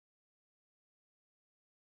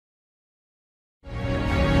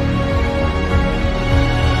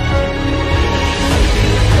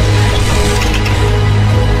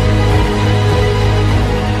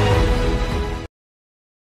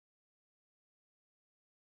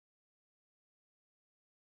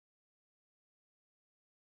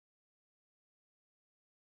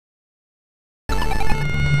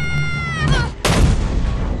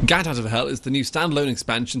GAT Out of Hell is the new standalone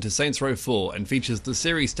expansion to Saints Row 4 and features the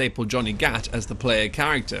series staple Johnny Gat as the player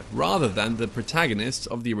character, rather than the protagonist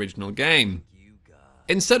of the original game.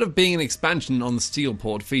 Instead of being an expansion on the steel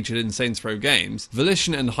port featured in Saints Row games,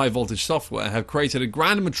 Volition and High Voltage Software have created a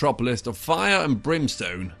grand metropolis of fire and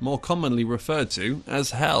brimstone, more commonly referred to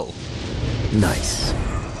as Hell. Nice.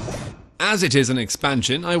 As it is an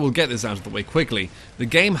expansion, I will get this out of the way quickly. The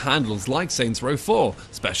game handles like Saints Row 4.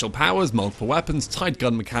 Special powers, multiple weapons, tight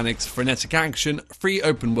gun mechanics, frenetic action, free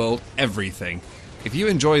open world, everything. If you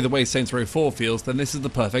enjoy the way Saints Row 4 feels, then this is the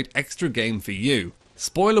perfect extra game for you.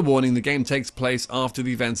 Spoiler warning, the game takes place after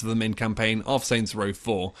the events of the main campaign of Saints Row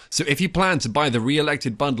 4, so if you plan to buy the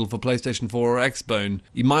re-elected bundle for PlayStation 4 or Xbone,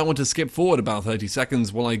 you might want to skip forward about 30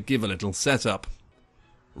 seconds while I give a little setup.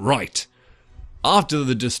 Right. After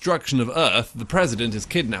the destruction of Earth, the President is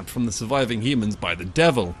kidnapped from the surviving humans by the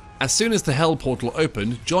devil. As soon as the Hell portal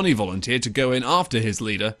opened, Johnny volunteered to go in after his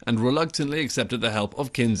leader and reluctantly accepted the help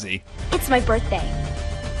of Kinsey. It's my birthday.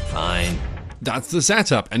 Fine. That's the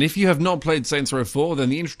setup, and if you have not played Saints Row 4, then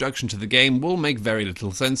the introduction to the game will make very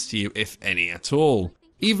little sense to you, if any at all.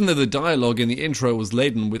 Even though the dialogue in the intro was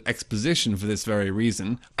laden with exposition for this very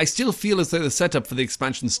reason, I still feel as though the setup for the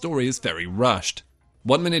expansion story is very rushed.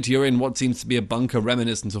 1 minute you're in what seems to be a bunker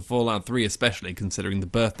reminiscent of Fallout 3, especially considering the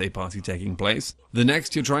birthday party taking place. The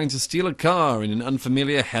next you're trying to steal a car in an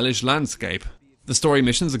unfamiliar hellish landscape. The story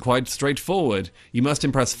missions are quite straightforward. You must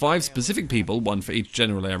impress 5 specific people, one for each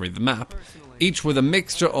general area of the map, each with a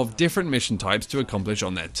mixture of different mission types to accomplish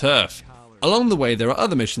on their turf. Along the way there are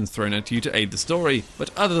other missions thrown at you to aid the story, but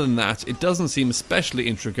other than that it doesn't seem especially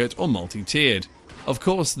intricate or multi-tiered. Of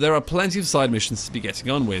course, there are plenty of side missions to be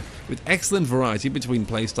getting on with excellent variety between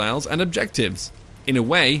playstyles and objectives. In a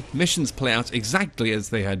way, missions play out exactly as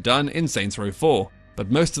they had done in Saints Row 4,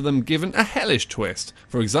 but most of them given a hellish twist.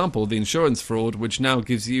 For example, the insurance fraud, which now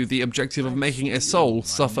gives you the objective of making a soul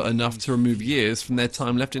suffer enough to remove years from their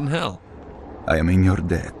time left in hell. I am in your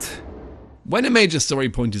debt. When a major story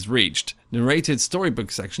point is reached, narrated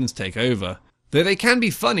storybook sections take over. Though they can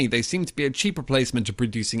be funny, they seem to be a cheap replacement to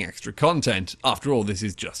producing extra content. After all, this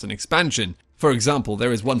is just an expansion. For example,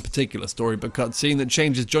 there is one particular storybook cutscene that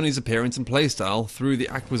changes Johnny's appearance and playstyle through the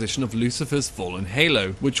acquisition of Lucifer's fallen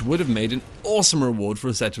halo, which would have made an awesome reward for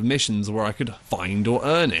a set of missions where I could find or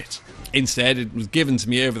earn it. Instead, it was given to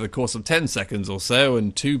me over the course of 10 seconds or so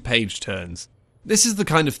and 2 page turns. This is the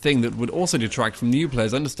kind of thing that would also detract from new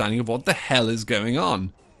players' understanding of what the hell is going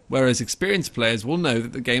on, whereas experienced players will know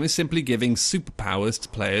that the game is simply giving superpowers to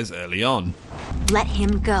players early on. Let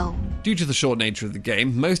him go. Due to the short nature of the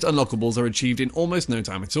game, most unlockables are achieved in almost no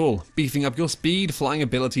time at all. Beefing up your speed, flying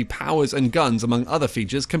ability, powers and guns among other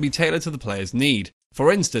features can be tailored to the player's need.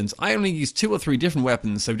 For instance, I only used 2 or 3 different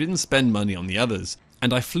weapons so didn't spend money on the others.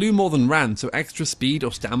 And I flew more than ran, so extra speed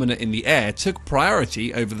or stamina in the air took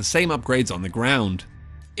priority over the same upgrades on the ground.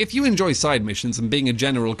 If you enjoy side missions and being a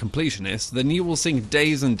general completionist, then you will sink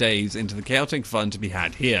days and days into the chaotic fun to be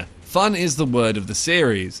had here. Fun is the word of the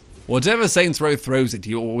series. Whatever Saints Row throws at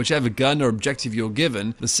you or whichever gun or objective you're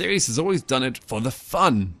given, the series has always done it for the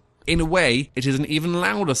fun. In a way, it is an even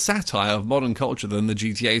louder satire of modern culture than the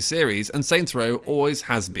GTA series, and Saints Row always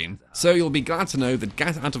has been. So you'll be glad to know that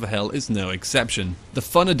GAT Out of Hell is no exception. The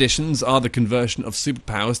fun additions are the conversion of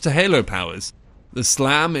superpowers to halo powers. The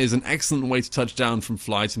slam is an excellent way to touch down from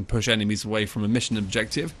flight and push enemies away from a mission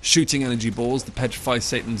objective. Shooting energy balls that petrify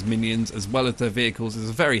Satan's minions as well as their vehicles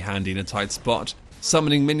is very handy in a tight spot.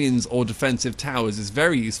 Summoning minions or defensive towers is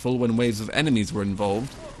very useful when waves of enemies were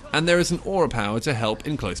involved. And there is an aura power to help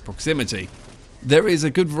in close proximity. There is a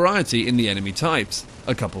good variety in the enemy types.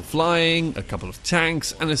 A couple flying, a couple of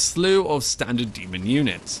tanks, and a slew of standard demon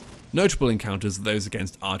units. Notable encounters are those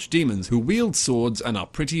against archdemons who wield swords and are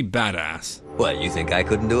pretty badass. What, you think I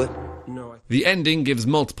couldn't do it? No. The ending gives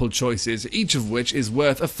multiple choices, each of which is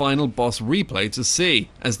worth a final boss replay to see,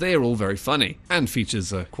 as they are all very funny, and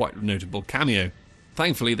features a quite notable cameo.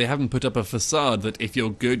 Thankfully, they haven't put up a facade that if you're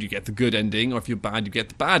good, you get the good ending, or if you're bad, you get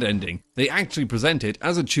the bad ending. They actually present it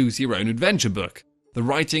as a choose-your-own-adventure book. The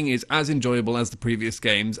writing is as enjoyable as the previous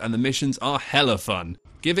games, and the missions are hella fun,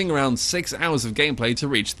 giving around 6 hours of gameplay to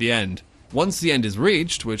reach the end. Once the end is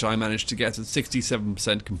reached, which I managed to get at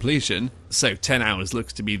 67% completion, so 10 hours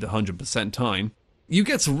looks to be the 100% time, you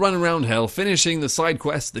get to run around hell finishing the side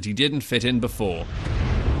quests that you didn't fit in before.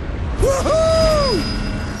 Woohoo!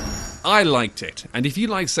 I liked it, and if you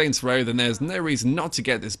like Saints Row, then there's no reason not to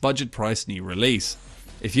get this budget-priced new release.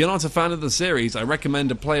 If you're not a fan of the series, I recommend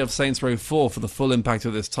a play of Saints Row 4 for the full impact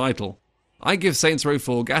of this title. I give Saints Row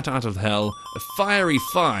 4 GAT Out of Hell a fiery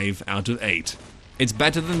 5 out of 8. It's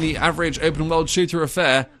better than the average open world shooter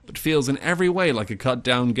affair, but feels in every way like a cut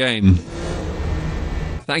down game.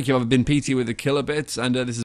 Thank you, I've been PT with the Killer Bits, and this is